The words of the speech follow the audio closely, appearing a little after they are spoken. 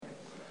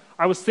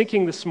I was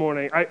thinking this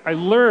morning, I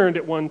learned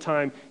at one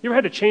time, you ever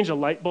had to change a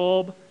light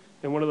bulb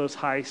in one of those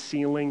high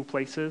ceiling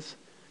places?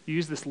 You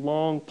use this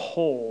long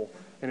pole,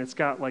 and it's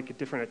got like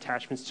different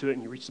attachments to it,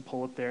 and you reach the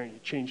pole up there, and you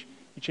change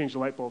the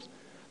light bulbs.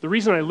 The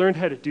reason I learned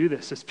how to do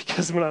this is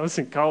because when I was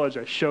in college,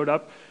 I showed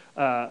up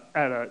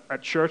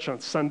at church on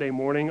Sunday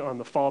morning on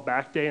the fall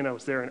back day, and I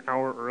was there an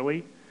hour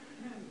early.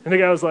 And the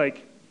guy was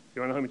like,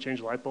 "You want to know how me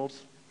change light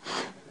bulbs?"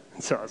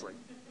 And so I was like,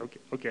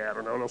 okay, I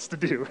don't know what else to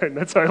do. And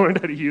that's how I learned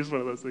how to use one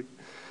of those things.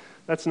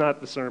 That's not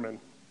the sermon.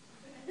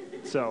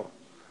 So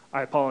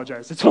I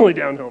apologize. It's only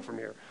downhill from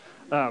here.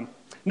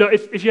 No,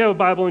 if you have a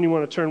Bible and you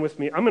want to turn with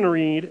me, I'm going to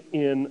read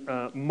in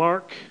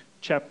Mark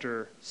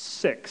chapter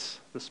 6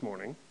 this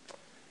morning.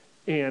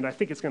 And I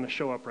think it's going to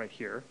show up right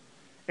here.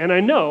 And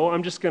I know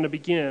I'm just going to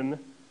begin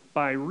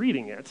by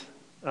reading it.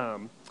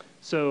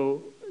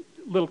 So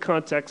little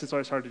context, it's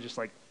always hard to just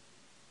like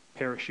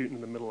parachute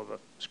in the middle of a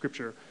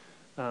scripture.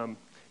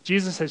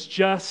 Jesus has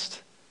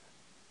just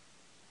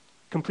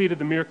completed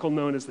the miracle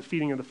known as the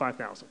feeding of the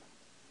 5,000.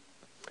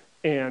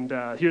 And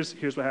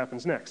here's what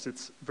happens next.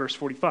 It's verse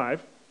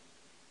 45.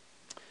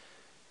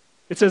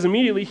 It says,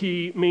 immediately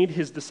he made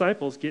his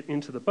disciples get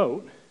into the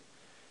boat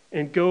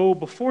and go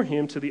before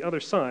him to the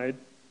other side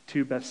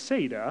to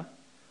Bethsaida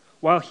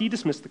while he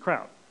dismissed the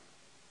crowd.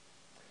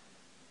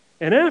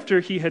 And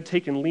after he had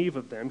taken leave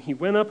of them, he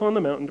went up on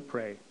the mountain to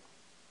pray.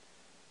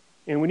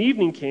 And when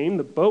evening came,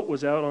 the boat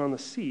was out on the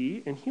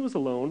sea, and he was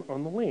alone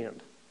on the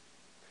land.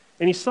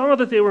 And he saw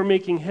that they were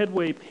making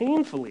headway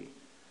painfully,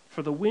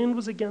 for the wind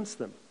was against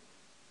them.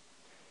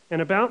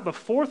 And about the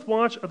fourth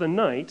watch of the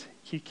night,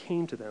 he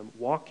came to them,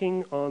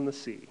 walking on the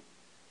sea.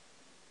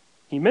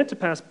 He meant to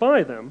pass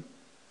by them,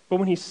 but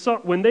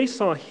when they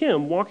saw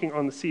him walking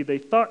on the sea, they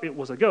thought it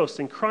was a ghost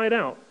and cried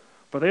out,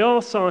 for they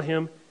all saw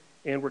him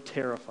and were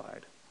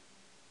terrified.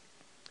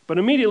 But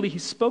immediately he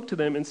spoke to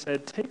them and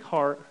said, "Take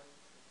heart,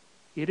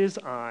 it is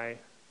I,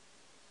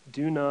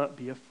 do not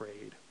be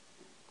afraid."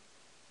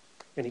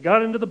 And he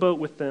got into the boat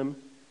with them,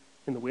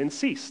 and the wind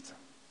ceased.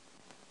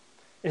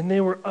 And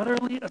they were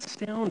utterly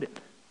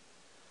astounded,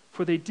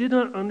 for they did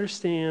not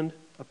understand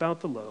about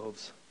the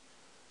loaves,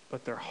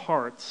 but their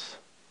hearts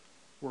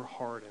were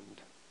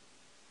hardened.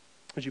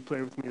 Would you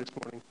pray with me this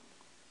morning?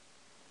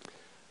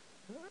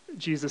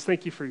 Jesus,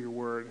 thank you for your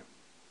word.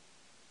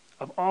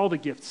 Of all the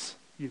gifts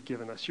you've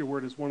given us, your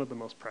word is one of the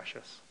most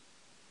precious.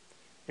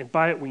 And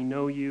by it we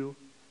know you,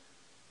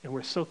 and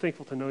we're so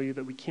thankful to know you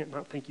that we can't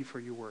not thank you for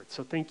your word.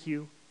 So thank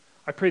you.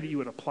 I pray that you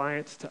would apply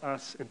it to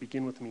us and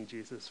begin with me,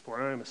 Jesus, for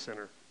I am a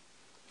sinner.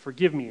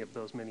 Forgive me of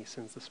those many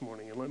sins this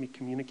morning, and let me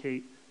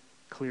communicate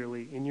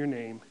clearly. In your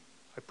name,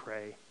 I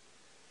pray.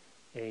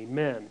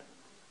 Amen.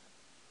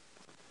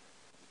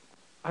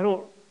 I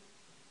don't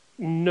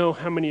know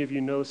how many of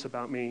you know this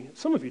about me.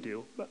 Some of you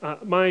do.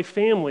 My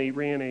family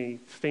ran a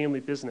family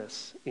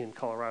business in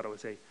Colorado.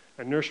 It's a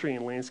nursery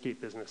and landscape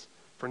business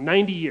for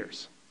 90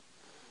 years.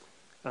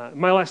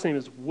 My last name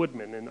is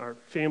Woodman, and our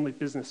family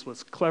business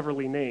was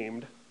cleverly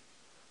named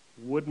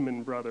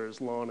Woodman Brothers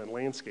Lawn and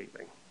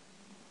Landscaping.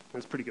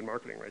 That's pretty good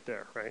marketing right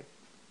there, right?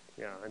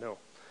 Yeah, I know.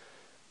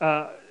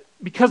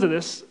 Because of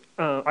this,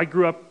 I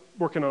grew up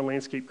working on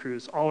landscape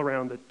crews all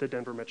around the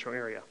Denver metro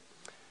area.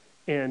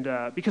 And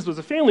because it was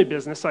a family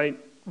business, I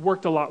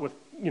worked a lot with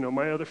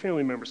my other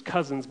family members,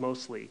 cousins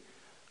mostly.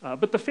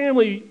 But the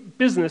family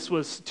business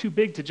was too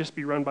big to just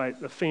be run by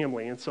the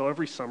family, and so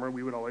every summer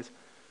we would always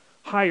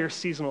hire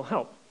seasonal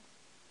help.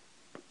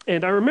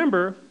 And I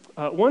remember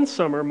one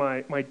summer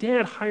my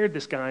dad hired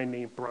this guy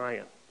named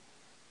Brian.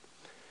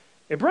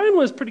 And Brian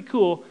was pretty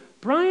cool.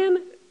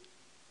 Brian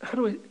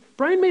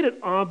made it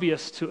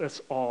obvious to us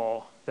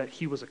all that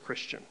he was a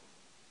Christian.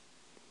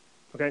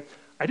 Okay?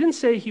 I didn't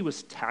say he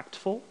was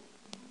tactful.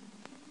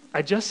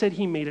 I just said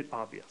he made it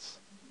obvious.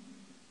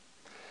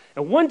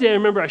 And one day I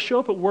remember I show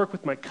up at work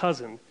with my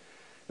cousin,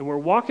 and we're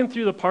walking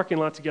through the parking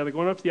lot together,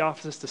 going up to the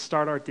offices to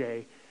start our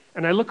day,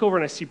 and I look over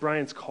and I see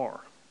Brian's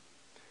car.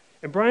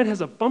 And Brian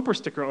has a bumper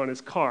sticker on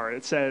his car, and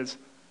it says,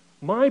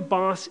 "My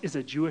boss is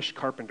a Jewish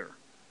carpenter."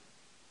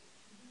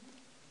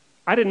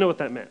 I didn't know what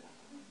that meant.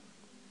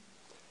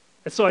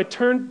 And so I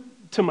turned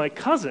to my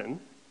cousin,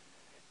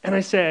 and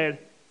I said,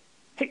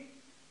 "Hey,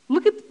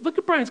 look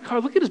at Brian's car.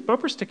 Look at his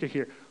bumper sticker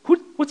here.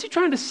 What's he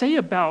trying to say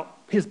about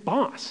his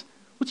boss?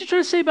 What's he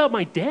trying to say about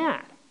my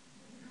dad?"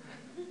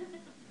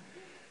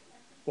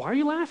 Why are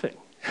you laughing?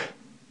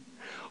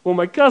 Well,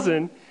 my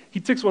cousin, he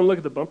takes one look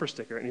at the bumper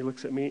sticker, and he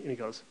looks at me, and he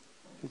goes,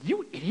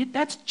 "You idiot,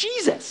 that's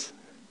Jesus."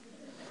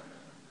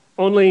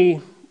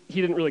 Only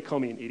he didn't really call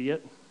me an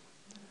idiot.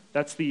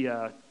 That's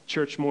the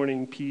church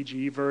morning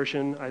PG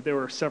version. There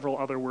were several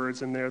other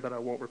words in there that I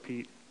won't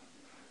repeat.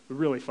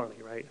 Really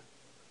funny, right?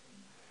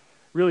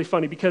 Really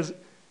funny because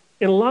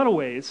in a lot of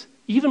ways,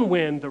 even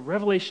when the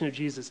revelation of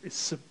Jesus is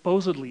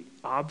supposedly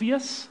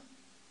obvious,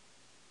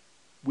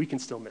 we can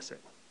still miss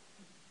it.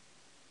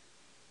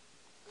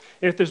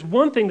 And if there's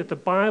one thing that the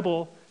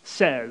Bible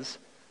says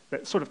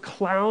that sort of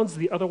clouds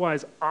the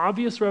otherwise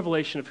obvious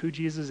revelation of who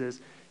Jesus is,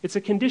 it's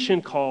a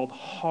condition called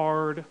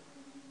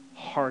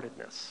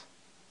hard-heartedness.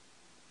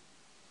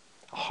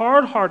 A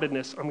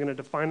Hard-heartedness, I'm going to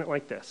define it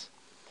like this.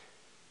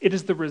 It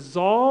is the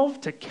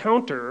resolve to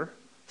counter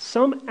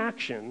some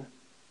action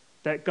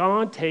that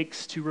God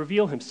takes to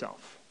reveal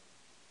himself.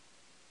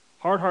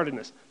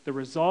 Hard-heartedness, the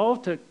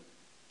resolve to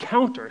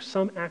counter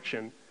some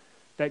action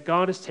that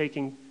God is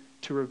taking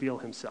to reveal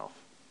himself.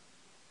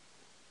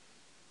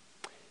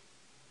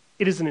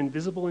 It is an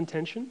invisible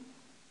intention.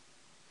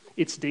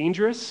 It's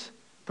dangerous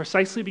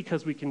precisely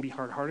because we can be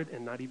hard-hearted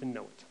and not even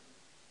know it.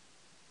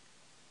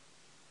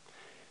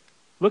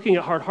 Looking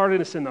at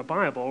hard-heartedness in the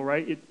Bible,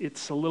 right,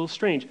 it's a little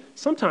strange.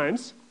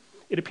 Sometimes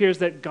it appears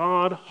that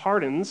God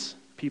hardens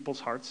people's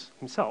hearts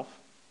himself.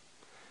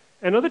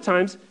 And other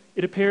times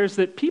it appears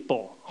that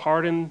people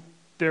harden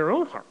their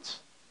own hearts.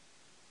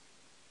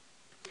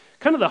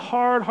 Kind of the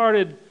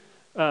hard-hearted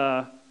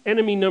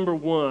enemy number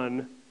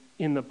one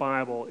in the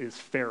Bible is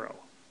Pharaoh.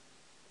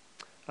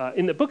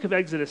 In the book of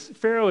Exodus,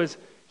 Pharaoh is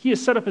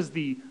set up as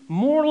the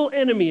mortal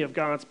enemy of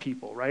God's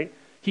people, right?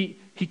 He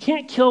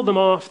can't kill them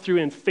off through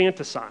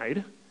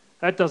infanticide.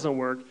 That doesn't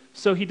work.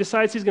 So he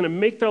decides he's going to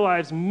make their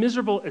lives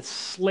miserable as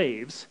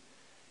slaves.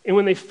 And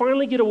when they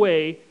finally get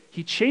away,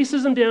 he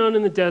chases them down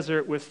in the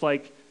desert with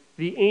like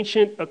the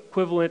ancient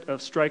equivalent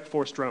of strike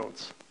force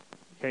drones,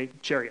 okay,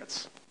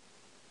 chariots.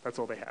 That's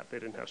all they had. They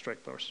didn't have strike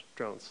force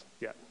drones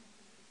yet.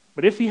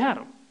 But if he had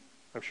them,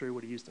 I'm sure he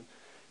would have used them.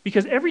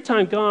 Because every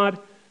time God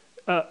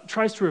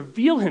tries to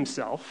reveal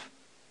himself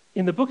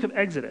in the book of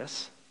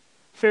Exodus,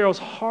 Pharaoh's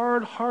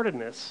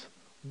hard-heartedness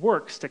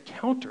works to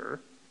counter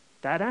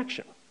that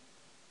action.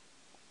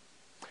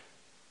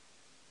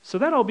 So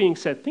that all being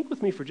said, think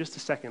with me for just a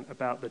second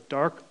about the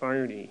dark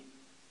irony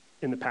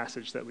in the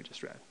passage that we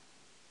just read.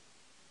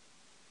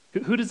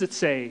 Who does it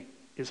say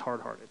is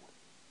hard-hearted?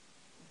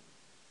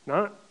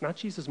 Not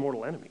Jesus'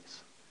 mortal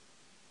enemies.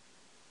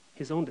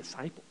 His own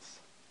disciples.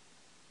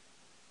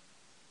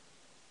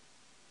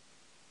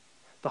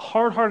 The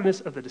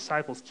hard-heartedness of the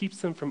disciples keeps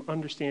them from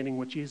understanding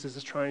what Jesus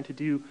is trying to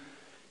do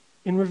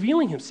in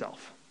revealing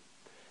himself.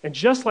 And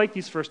just like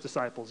these first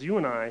disciples, you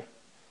and I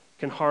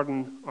can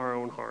harden our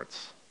own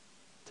hearts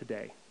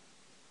today.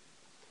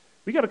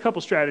 We got a couple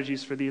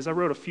strategies for these. I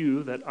wrote a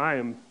few that I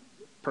am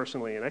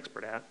personally an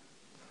expert at.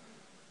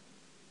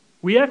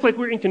 We act like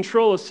we're in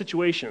control of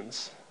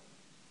situations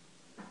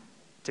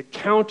to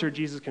counter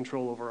Jesus'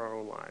 control over our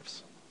own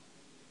lives.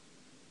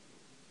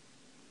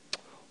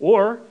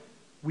 Or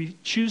we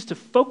choose to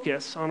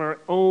focus on our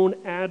own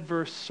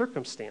adverse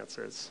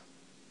circumstances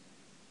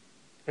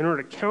in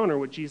order to counter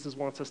what Jesus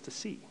wants us to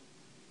see.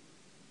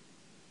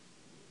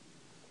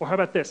 Or how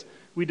about this?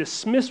 We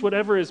dismiss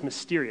whatever is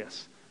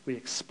mysterious. We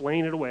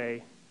explain it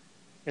away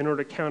in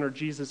order to counter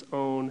Jesus'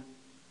 own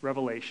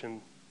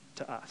revelation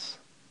to us.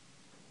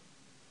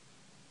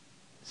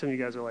 Some of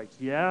you guys are like,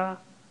 yeah,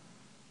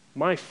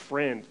 my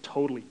friend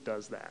totally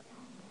does that.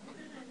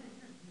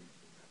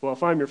 Well,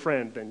 if I'm your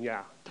friend, then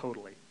yeah,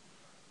 totally.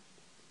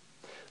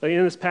 Like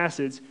in this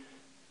passage,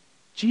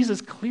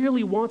 Jesus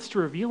clearly wants to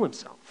reveal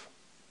himself.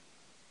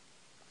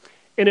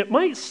 And it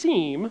might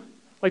seem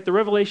like the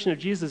revelation of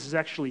Jesus is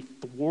actually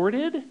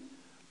thwarted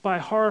by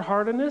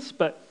hard-heartedness,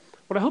 but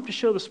what I hope to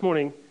show this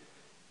morning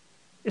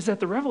is that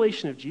the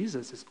revelation of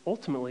Jesus is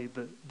ultimately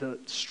the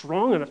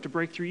strong enough to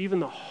break through even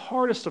the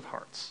hardest of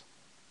hearts.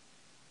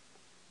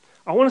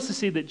 I want us to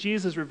see that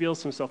Jesus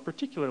reveals himself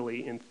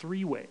particularly in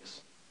three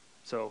ways.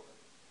 So,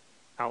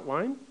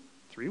 outline,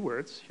 3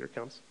 words, here it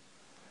comes.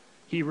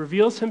 He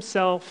reveals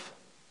himself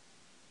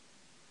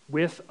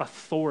with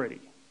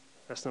authority.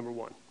 That's number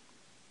 1.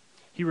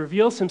 He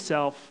reveals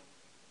himself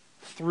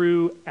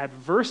through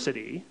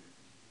adversity.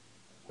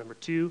 Number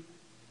 2.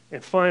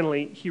 And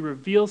finally, he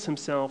reveals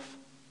himself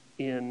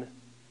in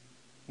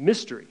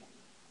mystery.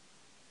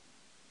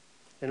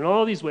 And in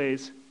all these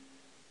ways,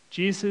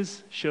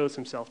 Jesus shows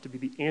himself to be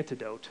the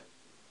antidote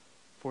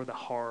for the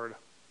hard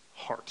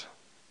heart.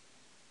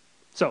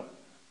 So,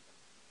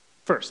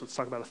 first, let's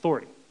talk about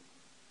authority.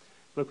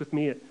 Look with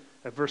me at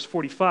verse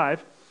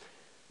 45.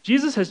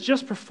 Jesus has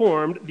just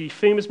performed the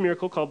famous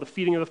miracle called the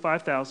feeding of the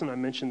 5,000. I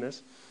mentioned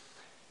this.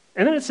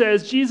 And then it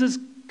says, Jesus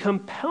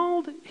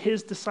compelled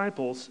his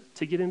disciples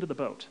to get into the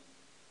boat.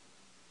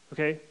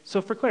 Okay,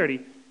 so for clarity,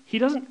 he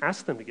doesn't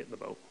ask them to get in the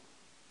boat.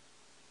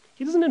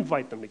 He doesn't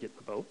invite them to get in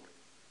the boat.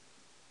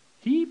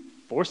 He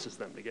forces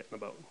them to get in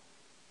the boat.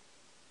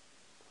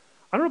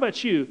 I don't know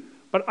about you,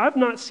 but I've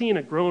not seen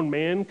a grown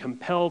man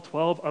compel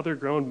 12 other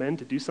grown men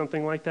to do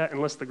something like that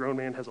unless the grown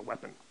man has a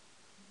weapon,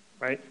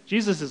 right?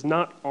 Jesus is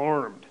not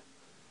armed.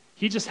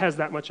 He just has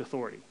that much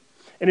authority.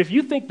 And if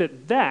you think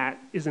that that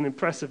is an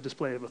impressive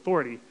display of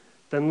authority,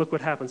 then look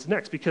what happens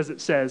next, because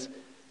it says,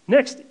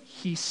 next,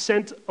 he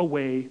sent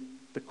away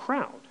the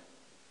crowd.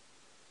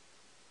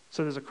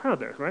 So there's a crowd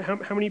there, right?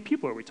 How many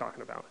people are we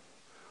talking about?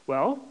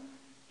 Well,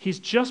 he's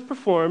just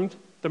performed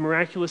the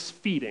miraculous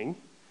feeding,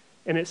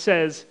 and it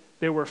says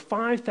there were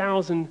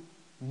 5,000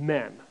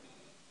 men.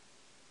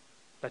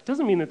 That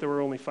doesn't mean that there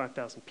were only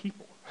 5,000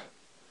 people.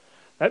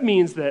 That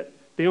means that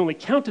they only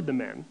counted the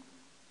men,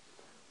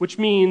 which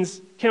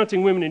means,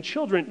 counting women and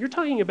children, you're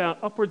talking about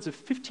upwards of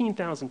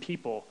 15,000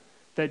 people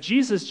that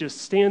Jesus just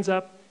stands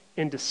up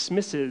and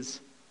dismisses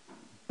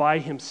by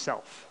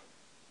himself.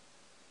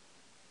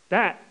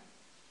 That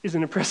is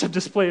an impressive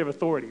display of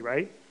authority,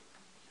 right?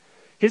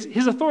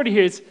 His authority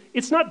here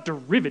it's not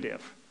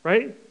derivative,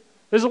 right?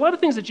 There's a lot of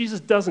things that Jesus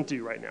doesn't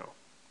do right now,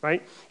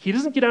 right? He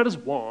doesn't get out his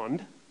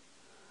wand.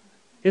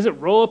 He doesn't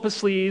roll up his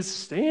sleeves,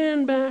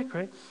 stand back,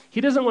 right?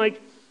 He doesn't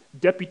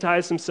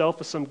deputize himself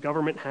with some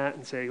government hat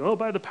and say, oh,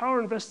 by the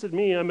power invested in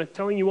me, I'm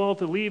telling you all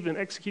to leave and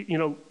execute,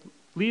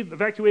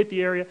 evacuate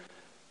the area.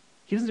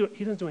 He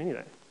doesn't do any of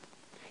that.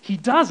 He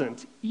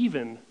doesn't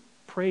even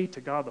pray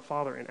to God the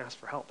Father and ask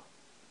for help.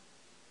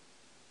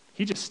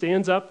 He just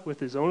stands up with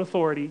his own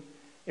authority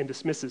and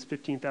dismisses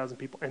 15,000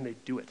 people, and they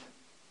do it.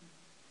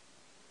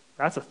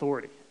 That's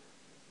authority.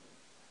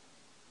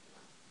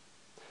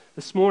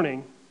 This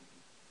morning,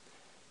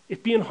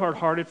 if being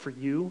hard-hearted for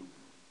you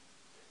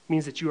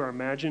means that you are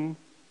imagining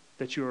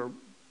that you are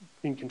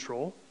in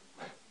control,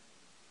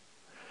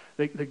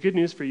 the good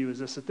news for you is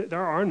this, that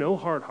there are no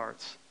hard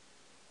hearts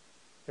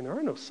and there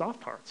are no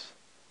soft hearts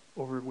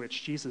over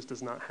which Jesus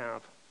does not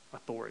have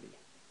authority.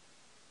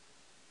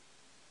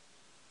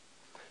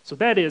 So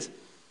that is,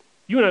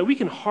 you and I, we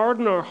can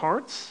harden our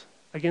hearts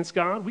against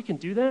God. We can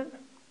do that.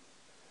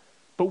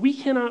 But we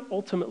cannot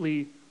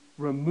ultimately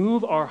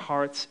remove our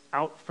hearts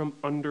out from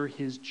under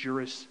his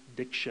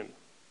jurisdiction.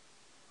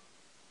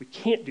 We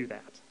can't do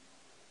that.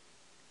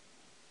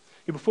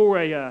 Before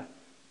I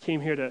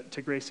came here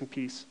to Grace and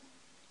Peace,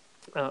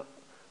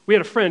 we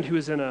had a friend who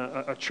was in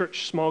a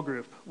church small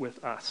group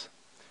with us,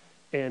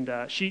 and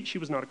she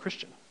was not a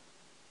Christian.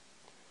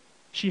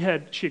 She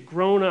had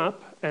grown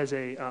up as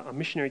a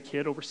missionary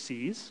kid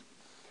overseas,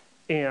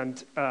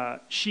 and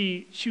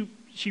she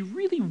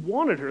really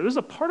wanted her. There's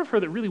a part of her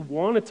that really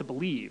wanted to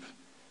believe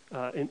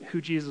in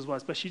who Jesus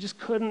was, but she just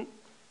couldn't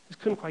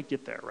quite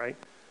get there, right?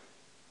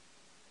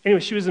 Anyway,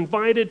 she was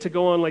invited to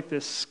go on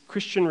this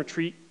Christian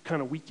retreat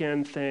kind of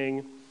weekend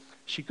thing.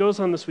 She goes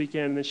on this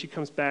weekend, and then she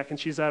comes back, and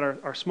she's at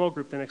our small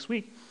group the next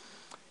week.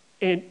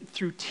 And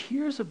through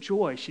tears of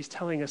joy, she's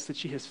telling us that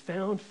she has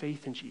found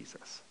faith in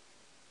Jesus.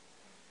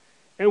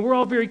 And we're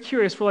all very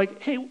curious. We're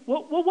like, hey,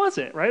 what was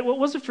it, right? What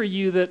was it for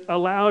you that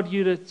allowed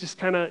you to just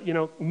kind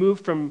of,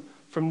 move from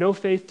no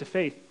faith to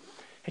faith?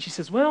 And she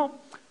says, well,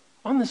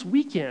 on this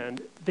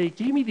weekend, they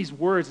gave me these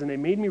words, and they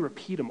made me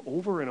repeat them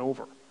over and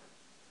over.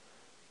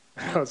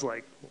 And I was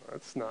like, well,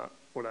 that's not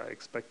what I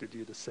expected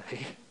you to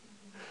say.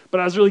 But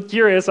I was really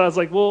curious. I was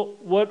like, well,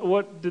 what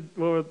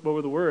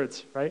were the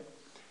words, right?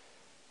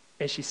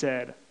 And she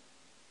said,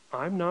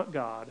 I'm not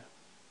God,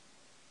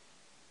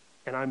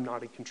 and I'm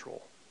not in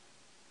control.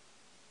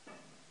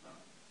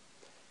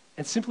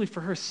 And simply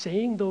for her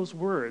saying those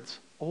words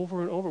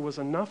over and over was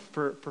enough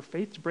for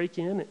faith to break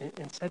in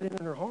and set in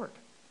her heart.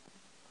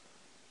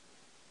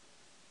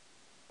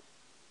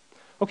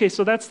 Okay,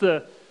 so that's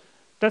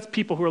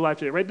people who are alive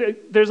today,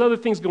 right? There's other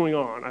things going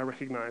on, I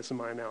recognize in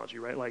my analogy,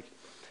 right? Like,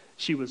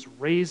 she was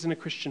raised in a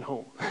Christian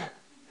home.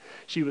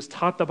 She was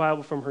taught the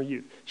Bible from her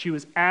youth. She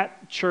was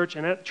at church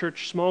and at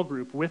church small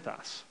group with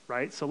us,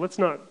 right? So let's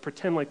not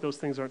pretend like those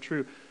things aren't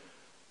true.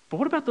 But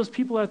what about those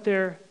people out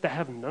there that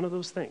have none of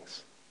those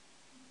things?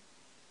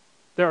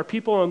 There are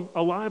people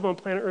alive on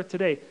planet Earth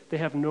today. They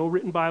have no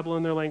written Bible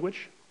in their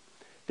language.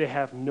 They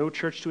have no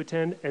church to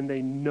attend, and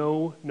they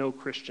know no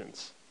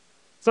Christians.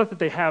 It's not that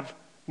they have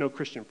no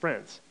Christian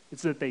friends.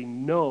 It's that they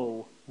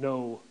know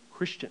no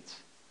Christians.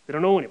 They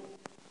don't know anyone.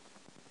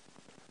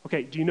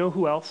 Okay, do you know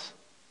who else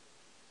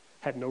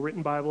had no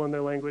written Bible in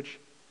their language,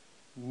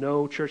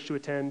 no church to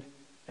attend,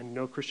 and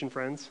no Christian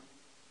friends?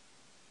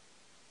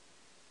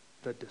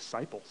 The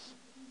disciples.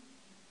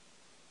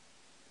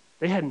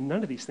 They had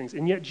none of these things,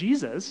 and yet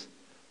Jesus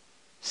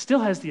still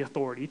has the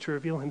authority to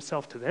reveal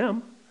himself to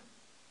them.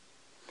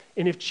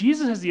 And if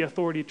Jesus has the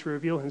authority to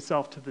reveal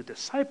himself to the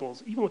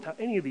disciples, even without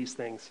any of these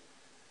things,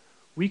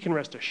 we can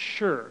rest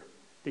assured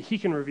that he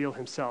can reveal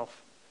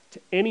himself to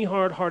any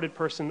hard-hearted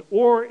person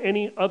or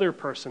any other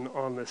person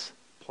on this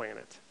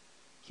planet.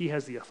 He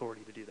has the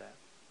authority to do that.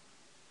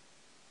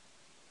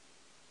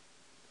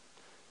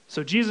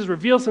 So Jesus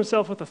reveals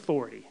himself with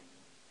authority.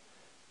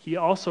 He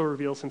also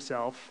reveals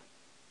himself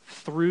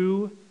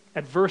through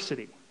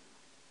adversity.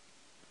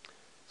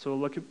 So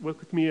look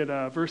with me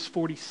at verse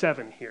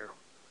 47 here.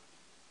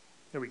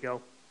 There we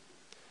go.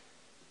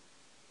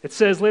 It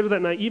says, later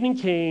that night, evening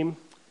came,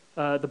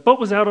 the boat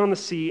was out on the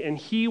sea, and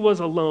he was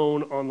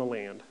alone on the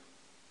land.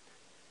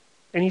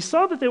 And he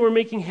saw that they were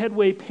making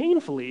headway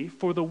painfully,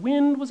 for the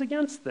wind was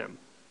against them.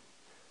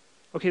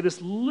 Okay, this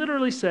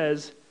literally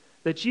says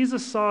that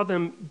Jesus saw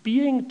them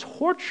being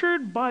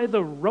tortured by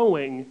the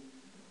rowing,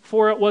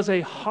 for it was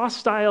a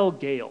hostile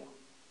gale.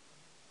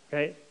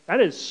 Okay, that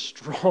is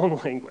strong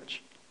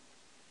language.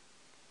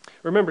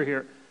 Remember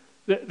here,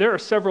 there are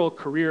several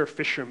career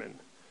fishermen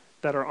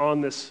that are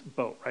on this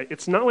boat, right?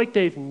 It's not like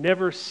they've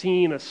never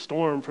seen a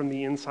storm from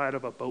the inside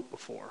of a boat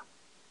before,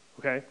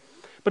 okay?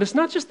 But it's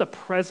not just the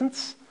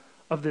presence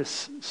of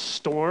this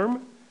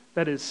storm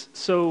that is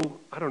so,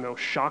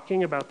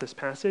 shocking about this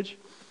passage.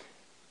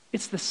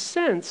 It's the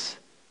sense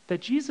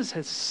that Jesus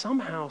has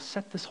somehow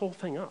set this whole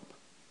thing up.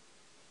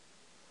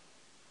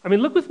 I mean,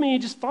 look with me,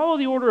 just follow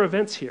the order of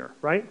events here,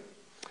 right?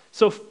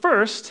 So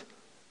first,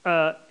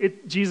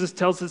 Jesus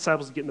tells the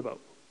disciples to get in the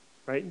boat,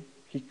 right?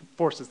 He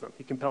forces them,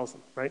 he compels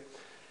them, right?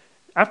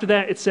 After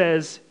that, it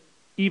says,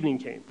 evening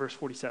came, verse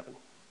 47.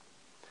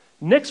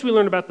 Next, we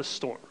learn about the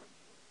storm,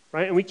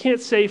 right? And we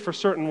can't say for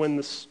certain when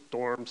the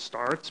storm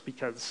starts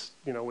because,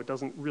 it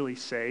doesn't really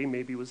say.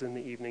 Maybe it was in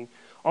the evening.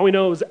 All we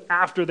know is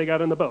after they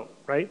got in the boat,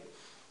 right?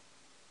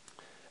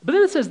 But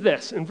then it says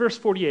this, in verse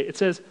 48, it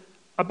says,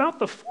 about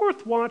the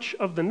fourth watch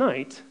of the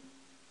night,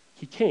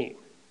 he came.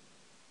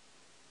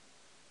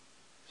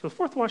 So the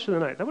fourth watch of the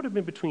night, that would have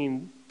been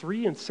between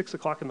 3 and 6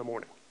 o'clock in the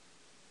morning.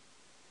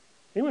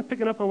 Anyone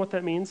picking up on what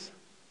that means?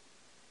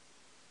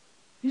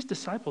 These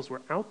disciples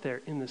were out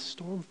there in the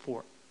storm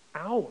for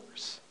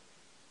hours,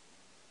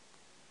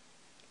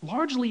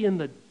 largely in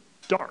the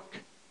dark.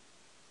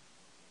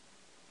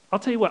 I'll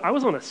tell you what, I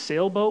was on a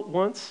sailboat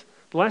once.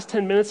 The last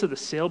 10 minutes of the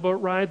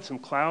sailboat ride, some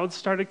clouds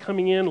started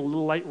coming in, a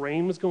little light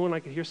rain was going, I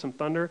could hear some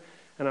thunder,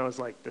 and I was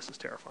like, this is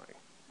terrifying.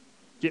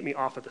 Get me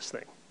off of this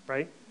thing,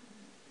 right?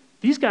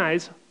 These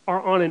guys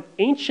are on an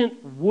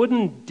ancient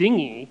wooden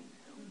dinghy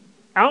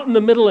out in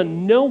the middle of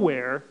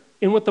nowhere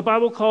in what the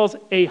Bible calls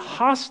a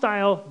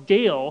hostile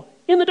gale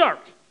in the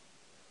dark.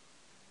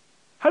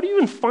 How do you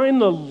even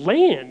find the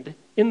land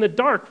in the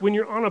dark when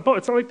you're on a boat?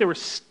 It's not like they were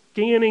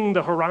scanning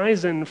the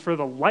horizon for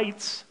the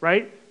lights,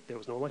 right? There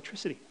was no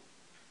electricity.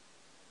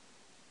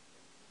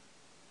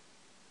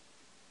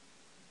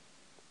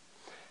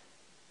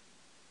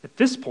 At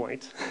this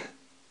point,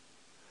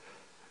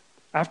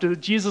 after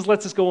Jesus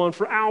lets us go on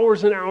for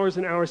hours and hours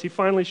and hours, he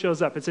finally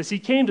shows up. It says he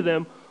came to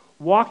them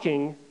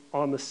walking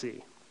on the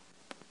sea.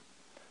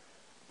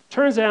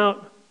 Turns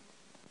out,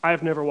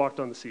 I've never walked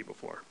on the sea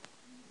before.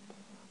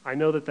 I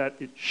know that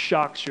it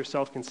shocks your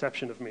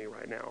self-conception of me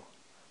right now.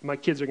 My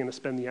kids are going to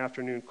spend the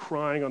afternoon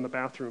crying on the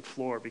bathroom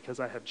floor because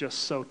I have just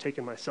so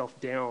taken myself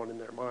down in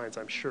their minds,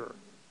 I'm sure.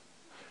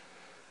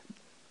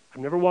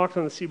 I've never walked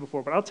on the sea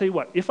before, but I'll tell you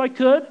what, if I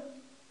could,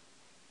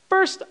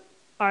 first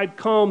I'd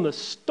calm the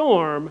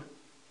storm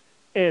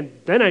and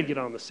then I'd get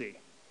on the sea.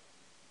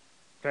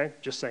 Okay?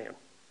 Just saying.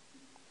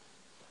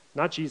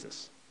 Not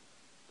Jesus.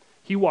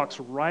 He walks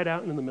right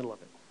out in the middle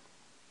of it.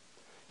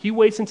 He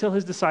waits until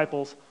his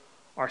disciples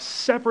are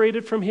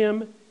separated from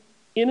him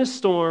in a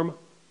storm,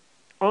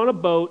 on a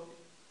boat,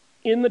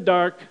 in the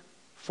dark,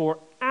 for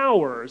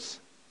hours,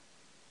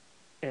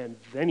 and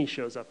then he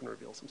shows up and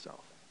reveals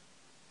himself.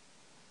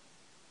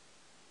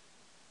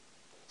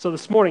 So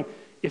this morning,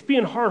 if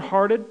being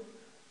hard-hearted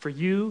for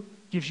you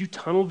gives you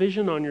tunnel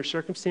vision on your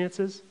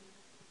circumstances,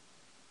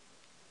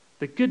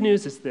 the good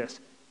news is this.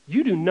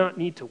 You do not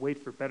need to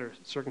wait for better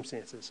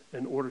circumstances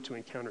in order to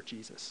encounter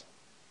Jesus.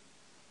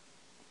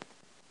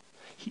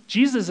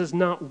 Jesus is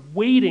not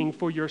waiting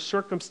for your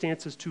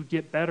circumstances to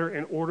get better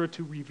in order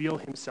to reveal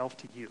himself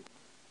to you.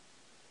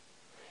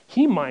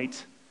 He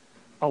might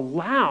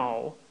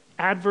allow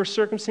adverse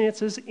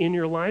circumstances in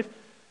your life.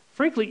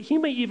 Frankly, he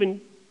may even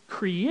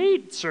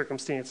create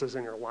circumstances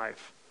in your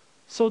life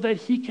so that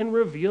he can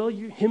reveal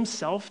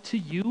himself to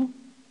you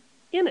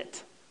in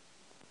it.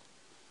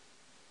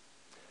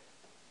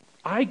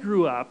 I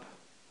grew up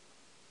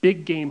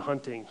big game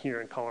hunting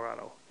here in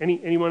Colorado.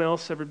 Anyone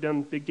else ever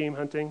done big game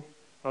hunting?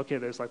 Okay,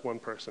 there's like one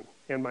person,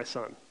 and my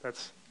son.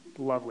 That's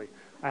lovely.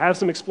 I have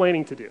some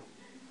explaining to do.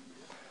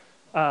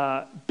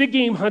 Big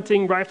game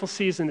hunting rifle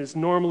season is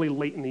normally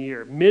late in the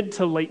year, mid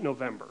to late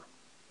November,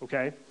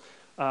 okay?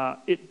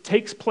 It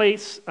takes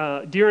place,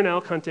 deer and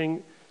elk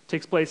hunting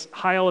takes place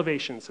high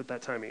elevations at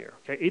that time of year,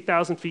 okay,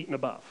 8,000 feet and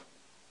above.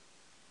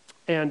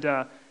 And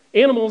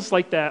animals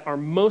like that are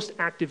most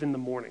active in the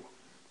morning.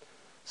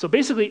 So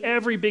basically,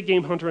 every big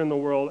game hunter in the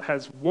world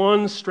has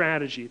one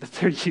strategy that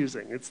they're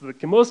using. It's the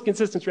most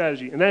consistent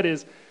strategy, and that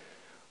is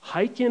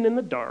hike in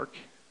the dark,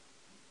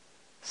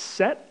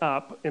 set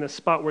up in a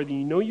spot where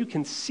you know you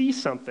can see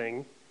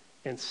something,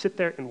 and sit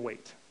there and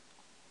wait.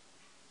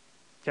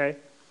 Okay?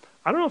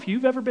 I don't know if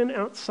you've ever been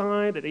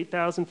outside at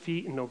 8,000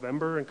 feet in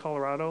November in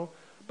Colorado,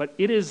 but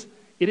it is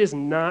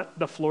not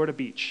the Florida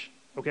beach,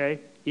 okay?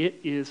 It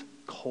is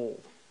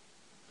cold.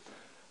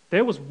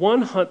 There was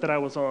one hunt that I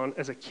was on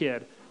as a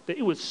kid that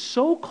it was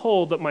so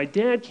cold that my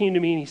dad came to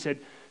me and he said,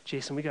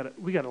 Jason, we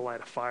gotta light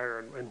a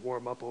fire and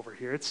warm up over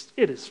here.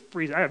 It is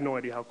freezing. I have no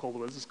idea how cold it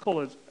was. It's as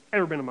cold as I've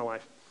ever been in my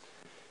life.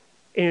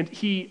 And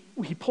he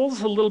pulls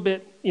us a little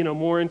bit,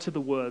 more into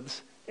the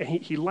woods, and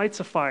he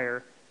lights a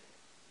fire.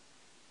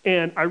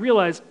 And I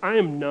realize I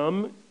am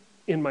numb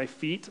in my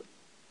feet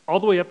all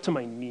the way up to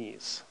my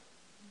knees.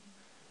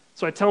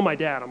 So I tell my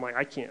dad, I'm like,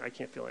 I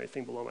can't feel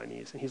anything below my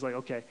knees. And he's like,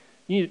 okay,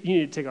 you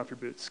need to take off your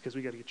boots because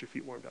we got to get your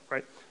feet warmed up,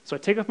 right? So I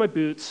take off my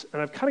boots,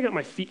 and I've kind of got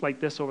my feet like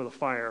this over the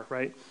fire,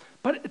 right?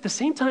 But at the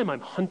same time,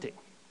 I'm hunting.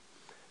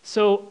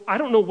 So I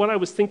don't know what I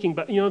was thinking,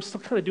 but, I'm still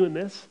kind of doing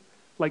this,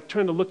 like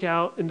trying to look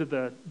out into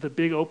the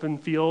big open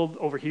field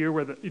over here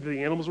where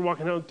the animals are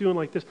walking out, doing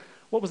like this.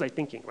 What was I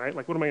thinking, right?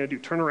 Like, what am I going to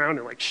do, turn around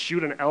and, like,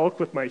 shoot an elk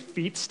with my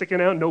feet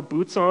sticking out, no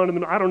boots on?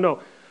 And I don't know.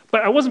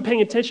 But I wasn't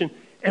paying attention,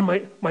 and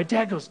my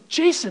dad goes,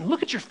 Jason,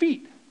 look at your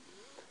feet.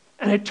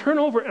 And I turn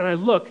over and I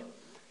look,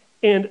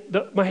 and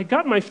I had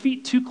gotten my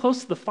feet too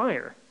close to the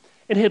fire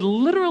and had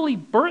literally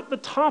burnt the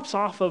tops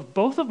off of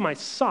both of my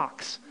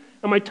socks.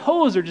 And my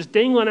toes are just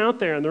dangling out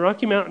there in the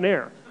Rocky Mountain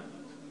air.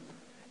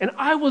 And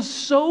I was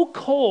so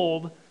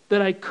cold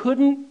that I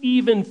couldn't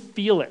even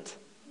feel it.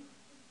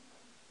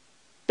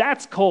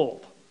 That's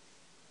cold.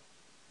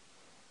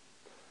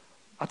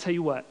 I'll tell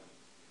you what,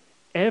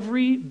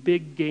 every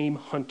big game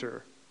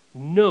hunter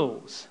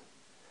knows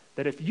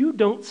that if you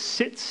don't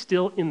sit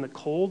still in the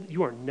cold,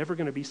 you are never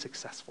going to be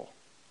successful.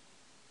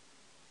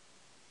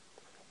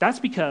 That's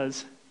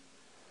because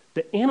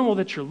the animal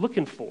that you're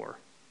looking for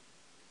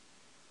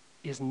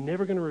is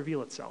never going to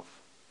reveal itself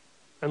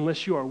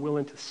unless you are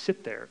willing to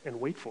sit there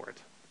and wait for it.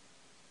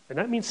 And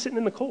that means sitting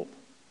in the cold.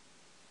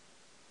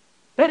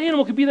 That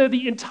animal could be there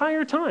the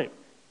entire time.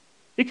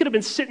 It could have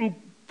been sitting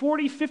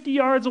 40, 50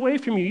 yards away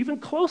from you, even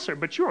closer,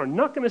 but you are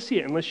not going to see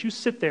it unless you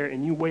sit there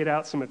and you wait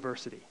out some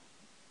adversity.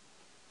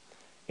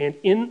 And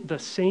in the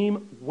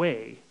same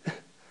way,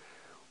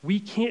 we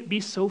can't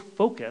be so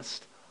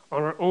focused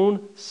on our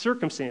own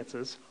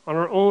circumstances, on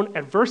our own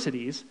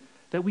adversities,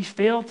 that we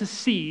fail to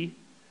see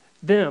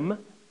them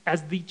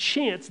as the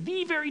chance,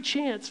 the very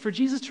chance for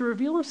Jesus to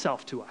reveal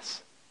himself to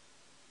us.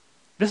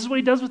 This is what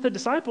he does with the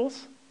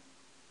disciples.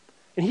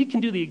 And he can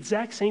do the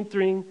exact same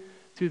thing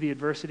through the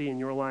adversity in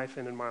your life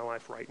and in my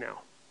life right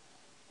now.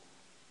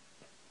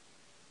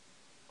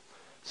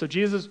 So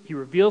Jesus, he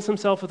reveals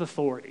himself with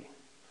authority.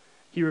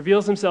 He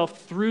reveals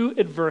himself through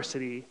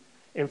adversity.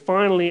 And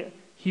finally,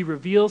 he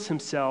reveals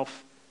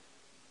himself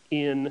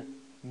in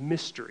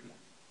mystery.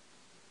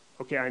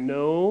 Okay, I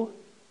know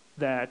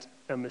that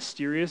a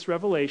mysterious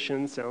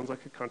revelation sounds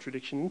like a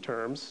contradiction in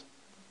terms,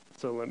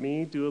 so let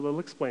me do a little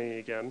explaining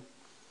again.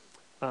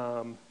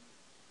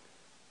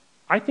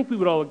 I think we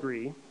would all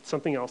agree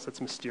something else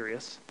that's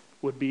mysterious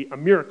would be a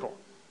miracle.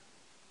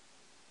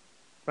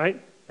 Right?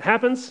 It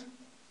happens,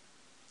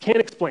 can't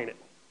explain it.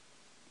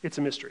 It's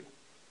a mystery.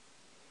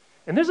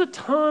 And there's a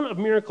ton of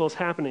miracles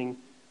happening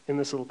in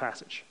this little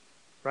passage,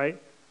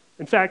 right?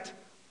 In fact,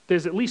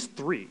 there's at least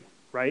 3,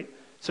 right?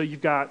 So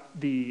you've got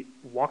the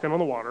walking on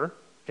the water.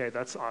 Okay,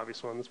 that's the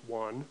obvious one. That's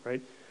 1,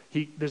 right?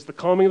 There's the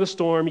calming of the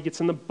storm. He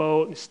gets in the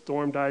boat, and the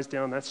storm dies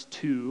down. That's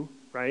 2,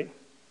 right?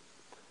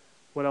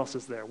 What else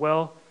is there?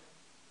 Well,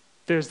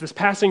 there's this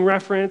passing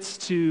reference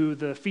to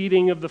the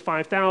feeding of the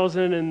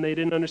 5,000, and they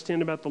didn't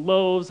understand about the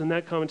loaves and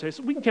that commentary.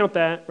 So we can count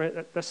that,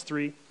 right? That's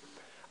 3.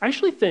 I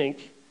actually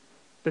think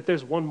that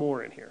there's 1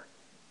 more in here.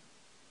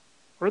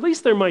 Or at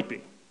least there might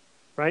be,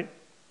 right?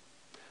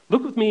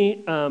 Look with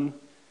me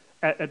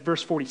at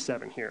verse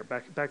 47 here,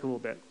 back a little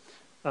bit.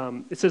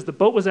 It says the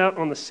boat was out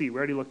on the sea. We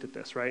already looked at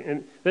this, right?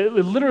 And it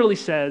literally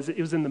says it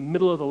was in the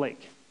middle of the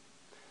lake.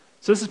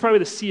 So this is probably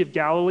the Sea of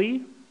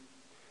Galilee.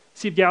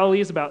 Sea of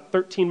Galilee is about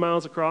 13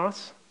 miles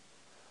across.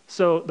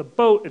 So the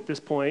boat at this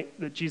point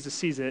that Jesus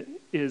sees it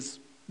is,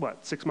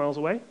 6 miles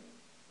away?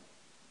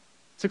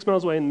 6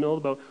 miles away in the middle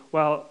of the boat,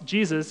 while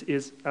Jesus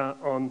is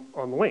on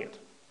the land,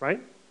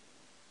 right?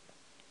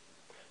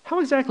 How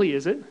exactly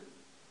is it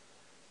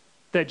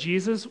that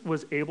Jesus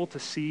was able to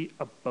see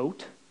a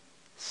boat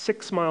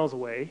 6 miles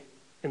away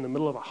in the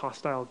middle of a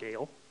hostile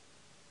gale?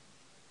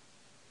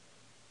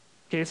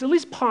 Okay, it's at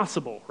least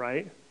possible,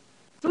 right?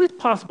 It's at least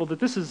possible that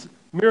this is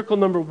miracle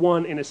number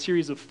 1 in a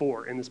series of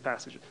 4 in this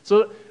passage.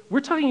 So we're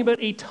talking about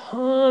a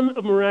ton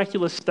of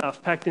miraculous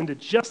stuff packed into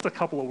just a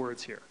couple of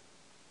words here,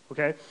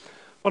 okay?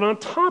 But on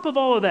top of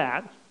all of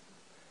that,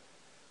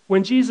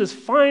 when Jesus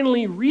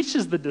finally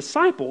reaches the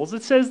disciples,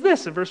 it says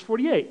this in verse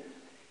 48,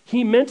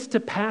 he meant to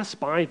pass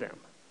by them.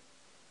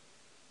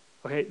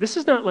 Okay, this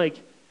is not like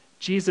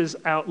Jesus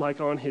out like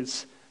on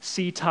his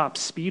sea-top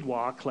speed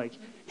walk, like,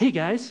 hey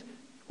guys,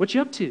 what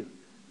you up to?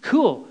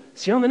 Cool,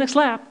 see you on the next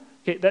lap.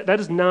 Okay, that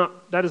is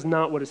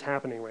not what is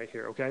happening right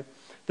here, okay?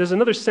 There's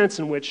another sense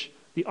in which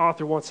the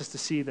author wants us to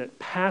see that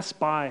pass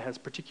by has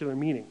particular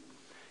meaning.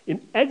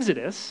 In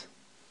Exodus,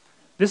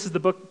 this is the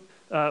book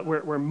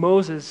where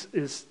Moses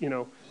is,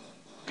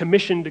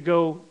 commissioned to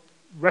go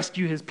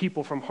rescue his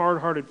people from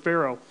hard-hearted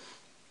Pharaoh.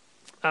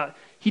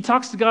 He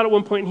talks to God at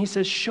one point and he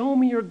says, show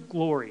me your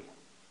glory.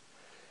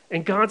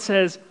 And God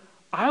says,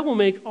 I will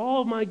make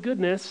all of my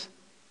goodness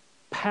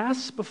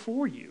pass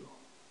before you.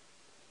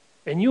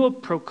 And you will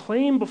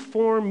proclaim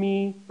before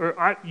me,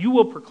 you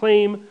will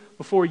proclaim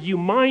before you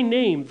my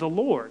name, the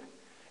Lord.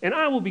 And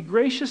I will be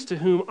gracious to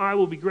whom I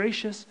will be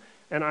gracious,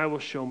 and I will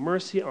show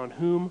mercy on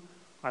whom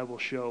I will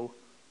show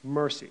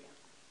mercy.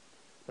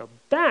 Now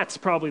that's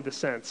probably the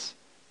sense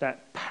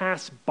that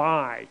pass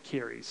by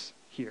carries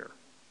here.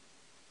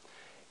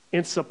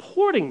 And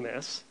supporting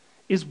this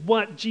is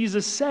what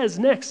Jesus says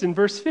next in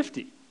verse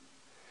 50.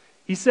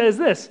 He says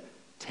this,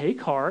 take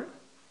heart,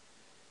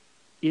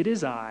 it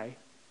is I,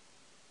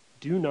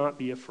 do not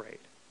be afraid.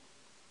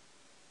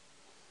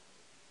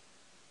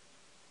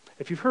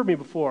 If you've heard me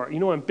before, you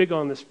know I'm big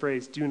on this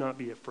phrase, do not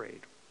be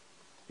afraid.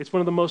 It's one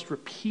of the most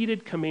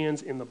repeated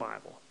commands in the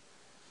Bible.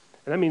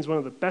 And that means one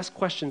of the best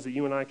questions that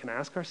you and I can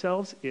ask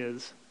ourselves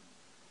is,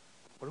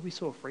 what are we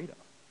so afraid of?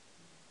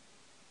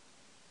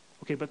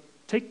 Okay, but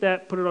take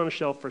that, put it on a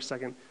shelf for a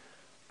second.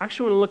 I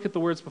actually want to look at the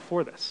words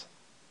before this.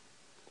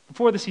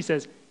 Before this, he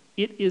says,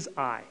 it is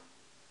I.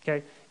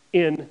 Okay?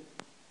 In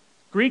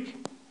Greek,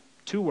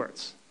 2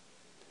 words.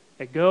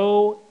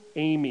 Ego,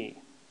 eimi.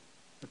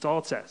 That's all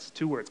it says.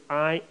 2 words.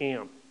 I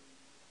am.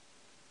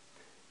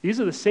 These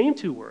are the same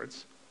 2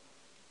 words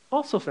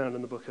also found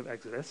in the book of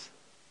Exodus,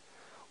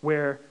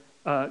 where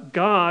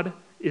God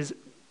is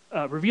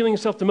revealing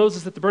himself to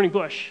Moses at the burning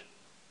bush.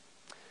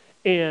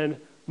 And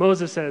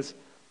Moses says,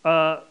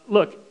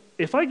 look,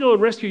 if I go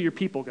and rescue your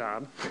people,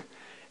 God,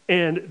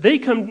 and they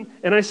come,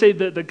 and I say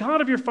that the God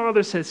of your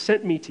fathers has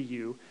sent me to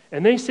you,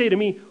 and they say to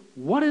me,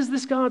 what is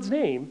this God's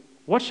name?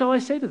 What shall I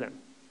say to them?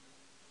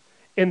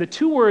 And the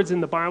 2 words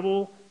in the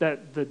Bible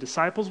that the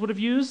disciples would have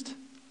used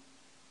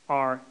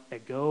are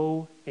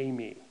ego,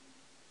 eimi.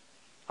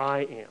 I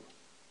am.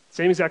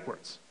 Same exact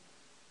words.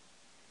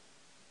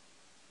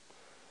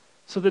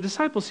 So the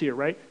disciples here,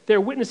 right, they're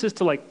witnesses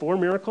to like 4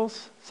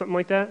 miracles, something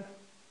like that.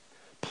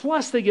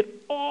 Plus they get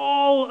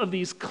all of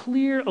these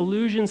clear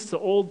allusions to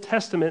Old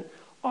Testament,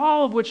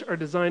 all of which are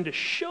designed to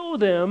show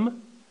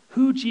them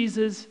who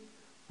Jesus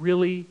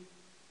really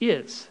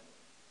is.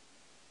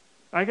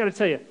 I got to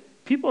tell you,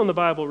 people in the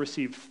Bible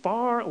received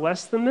far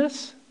less than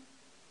this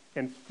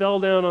and fell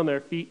down on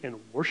their feet and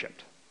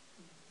worshiped.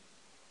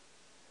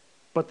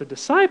 But the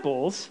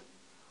disciples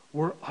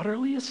were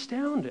utterly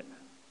astounded.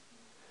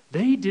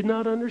 They did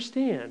not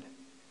understand,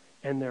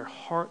 and their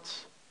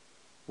hearts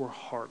were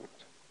hardened.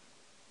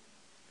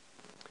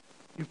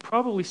 You've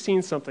probably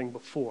seen something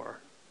before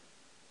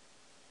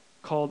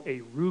called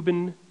a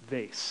Reuben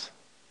vase.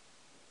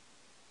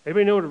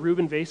 Anybody know what a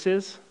Reuben vase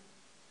is?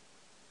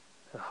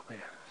 Oh, man.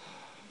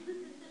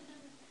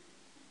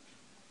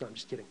 No, I'm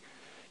just kidding.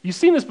 You've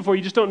seen this before,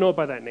 you just don't know it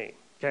by that name,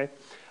 okay?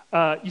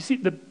 You see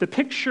the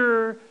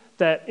picture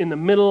that in the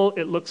middle,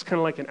 it looks kind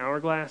of like an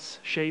hourglass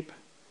shape.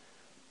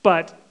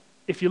 But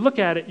if you look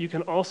at it, you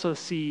can also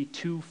see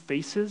 2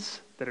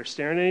 faces that are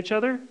staring at each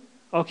other.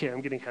 Okay,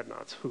 I'm getting head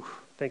nods. Whew,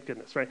 thank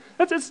goodness, right?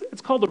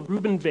 It's called a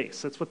Reuben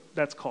vase. That's what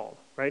that's called,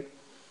 right?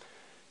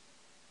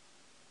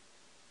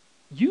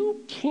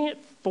 You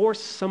can't force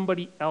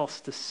somebody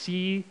else to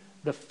see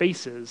the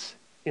faces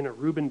in a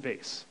Reuben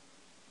vase.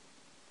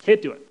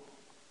 Can't do it.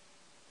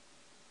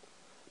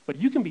 But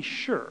you can be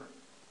sure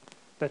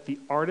that the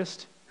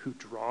artist who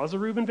draws a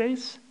Reuben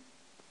vase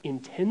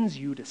intends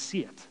you to see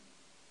it.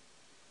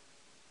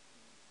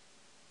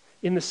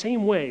 In the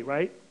same way,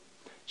 right?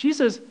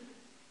 Jesus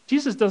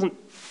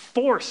doesn't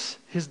force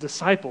his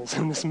disciples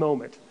in this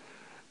moment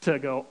to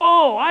go,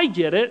 oh, I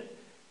get it.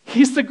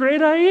 He's the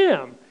great I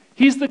am.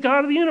 He's the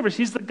God of the universe.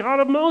 He's the God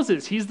of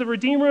Moses. He's the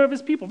redeemer of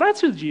his people.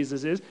 That's who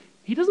Jesus is.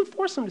 He doesn't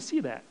force them to see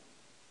that.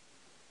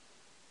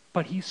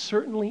 But he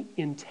certainly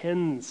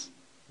intends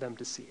them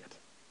to see it.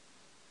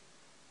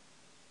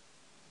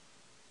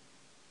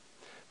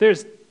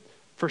 There's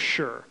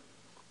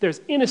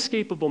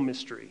inescapable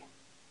mystery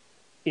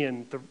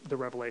in the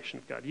revelation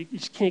of God. You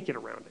just can't get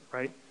around it,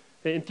 right?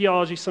 In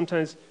theology,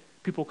 sometimes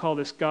people call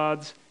this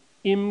God's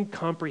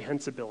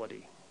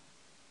incomprehensibility.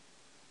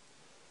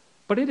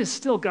 But it is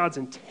still God's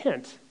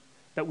intent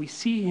that we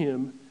see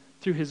him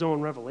through his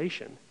own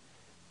revelation.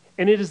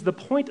 And it is the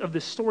point of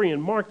this story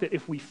in Mark that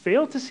if we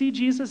fail to see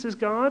Jesus as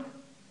God,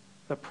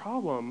 the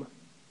problem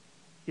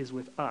is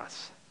with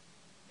us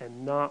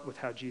and not with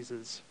how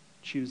Jesus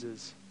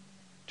chooses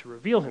to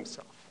reveal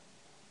himself.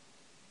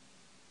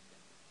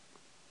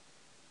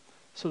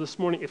 So this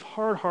morning, if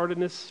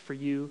hard-heartedness for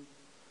you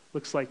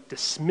looks like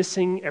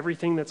dismissing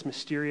everything that's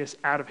mysterious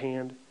out of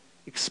hand,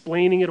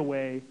 explaining it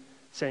away,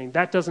 saying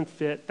that doesn't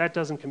fit, that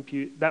doesn't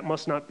compute, that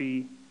must not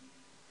be,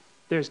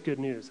 there's good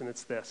news, and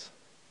it's this.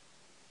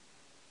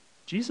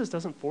 Jesus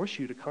doesn't force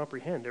you to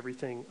comprehend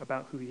everything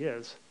about who he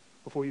is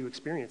before you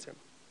experience him.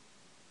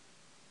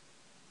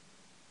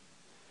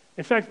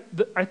 In fact,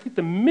 I think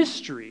the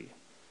mystery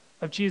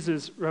of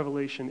Jesus'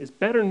 revelation is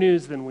better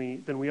news than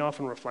we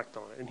often reflect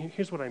on it. And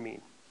here's what I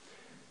mean.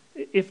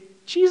 If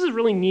Jesus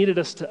really needed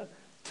us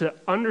to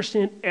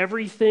understand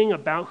everything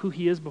about who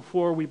he is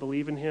before we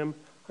believe in him,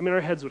 I mean,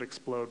 our heads would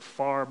explode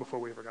far before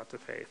we ever got to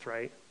faith,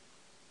 right?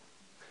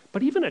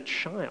 But even a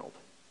child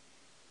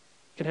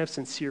can have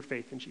sincere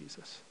faith in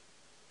Jesus,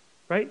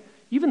 right?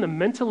 Even the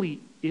mentally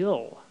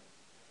ill,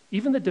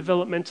 even the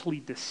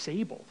developmentally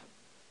disabled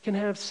can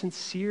have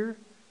sincere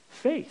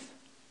faith.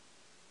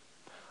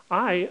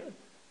 I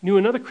knew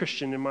another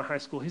Christian in my high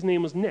school. His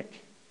name was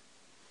Nick.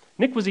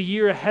 Nick was a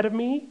year ahead of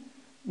me.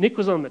 Nick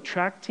was on the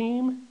track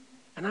team,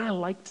 and I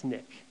liked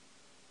Nick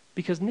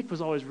because Nick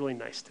was always really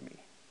nice to me.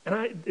 And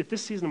at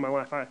this season of my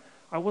life,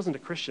 I wasn't a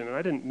Christian, and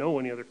I didn't know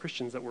any other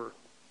Christians that were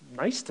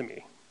nice to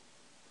me.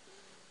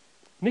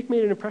 Nick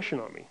made an impression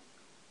on me.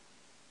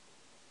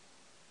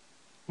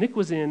 Nick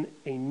was in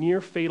a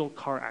near-fatal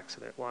car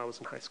accident while I was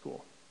in high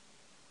school.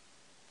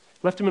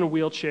 Left him in a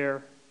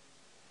wheelchair.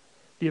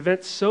 The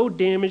event so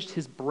damaged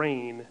his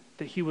brain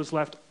that he was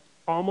left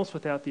almost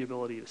without the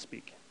ability to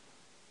speak.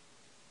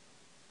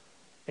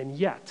 And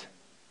yet,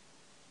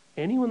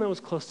 anyone that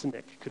was close to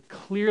Nick could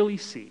clearly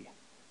see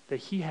that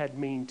he had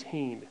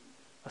maintained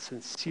a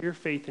sincere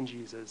faith in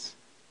Jesus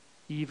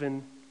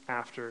even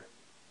after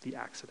the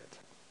accident.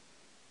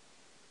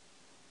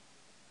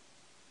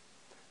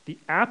 The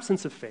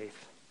absence of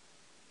faith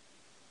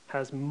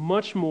has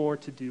much more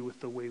to do with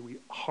the way we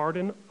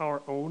harden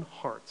our own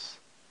hearts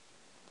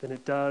than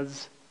it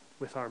does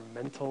with our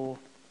mental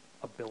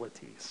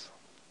abilities.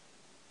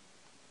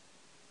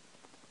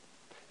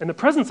 And the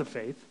presence of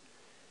faith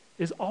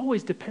is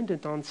always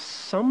dependent on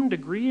some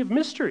degree of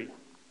mystery.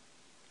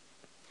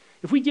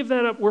 If we give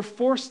that up, we're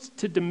forced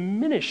to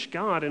diminish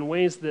God in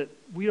ways that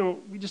we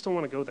just don't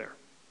want to go there.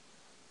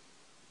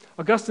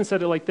 Augustine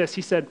said it like this.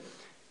 He said,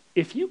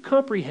 if you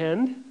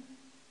comprehend,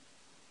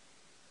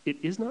 it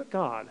is not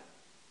God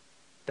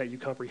that you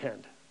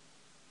comprehend.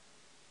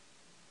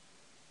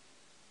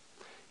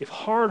 If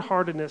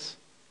hard-heartedness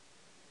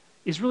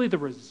is really the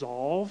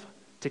resolve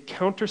to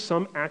counter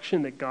some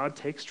action that God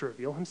takes to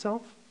reveal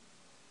himself,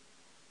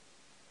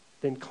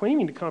 then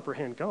claiming to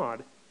comprehend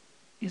God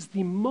is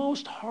the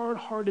most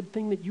hard-hearted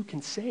thing that you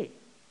can say.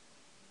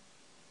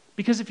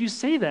 Because if you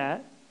say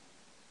that,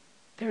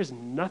 there's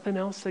nothing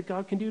else that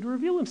God can do to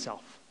reveal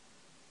himself.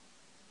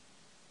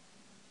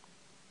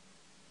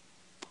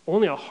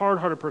 Only a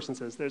hard-hearted person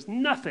says, there's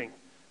nothing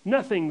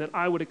that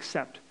I would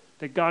accept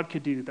that God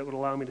could do that would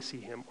allow me to see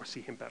him or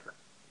see him better.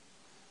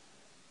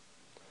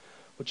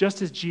 Well,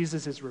 just as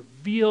Jesus is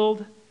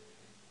revealed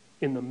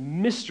in the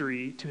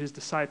mystery to his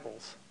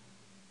disciples,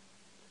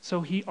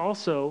 so he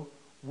also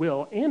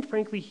will, and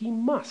frankly, he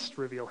must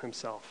reveal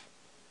himself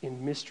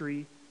in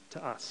mystery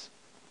to us.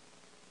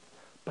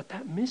 But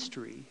that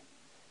mystery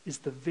is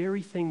the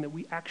very thing that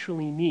we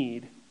actually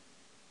need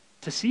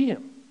to see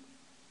him,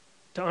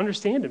 to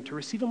understand him, to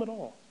receive him at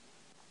all.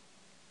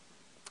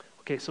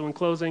 Okay, so in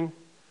closing,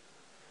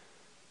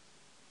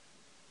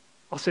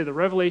 I'll say the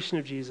revelation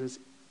of Jesus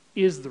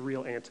is the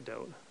real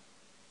antidote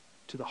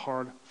to the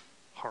hard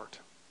heart.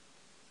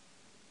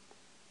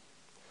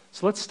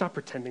 So let's stop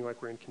pretending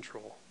like we're in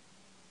control,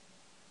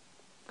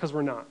 because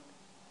we're not.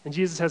 And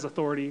Jesus has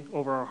authority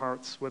over our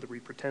hearts, whether we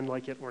pretend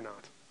like it or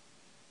not.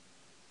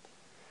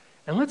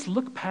 And let's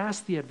look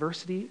past the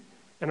adversity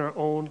in our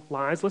own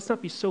lives. Let's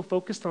not be so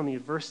focused on the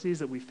adversities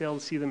that we fail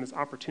to see them as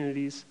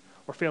opportunities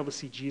or fail to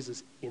see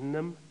Jesus in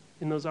them,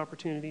 in those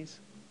opportunities.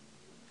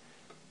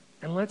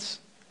 And let's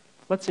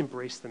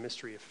embrace the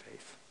mystery of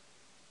faith,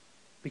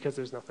 because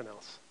there's nothing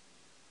else.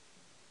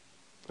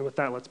 And with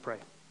that, let's pray.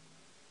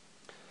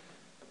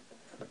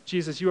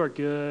 Jesus, you are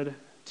good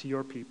to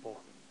your people.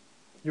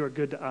 You are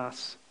good to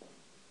us.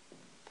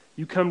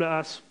 You come to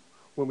us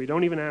when we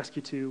don't even ask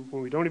you to,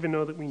 when we don't even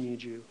know that we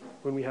need you,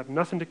 when we have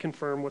nothing to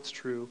confirm what's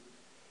true,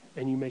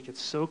 and you make it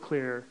so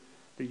clear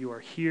that you are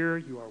here,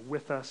 you are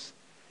with us,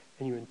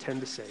 and you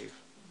intend to save.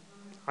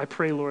 I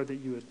pray, Lord, that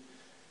you would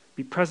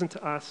be present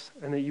to us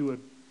and that you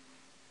would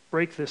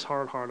break this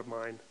hard heart of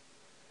mine,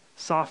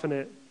 soften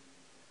it,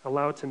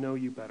 allow it to know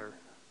you better.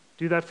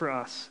 Do that for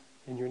us.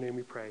 In your name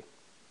we pray.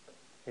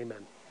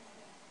 Amen.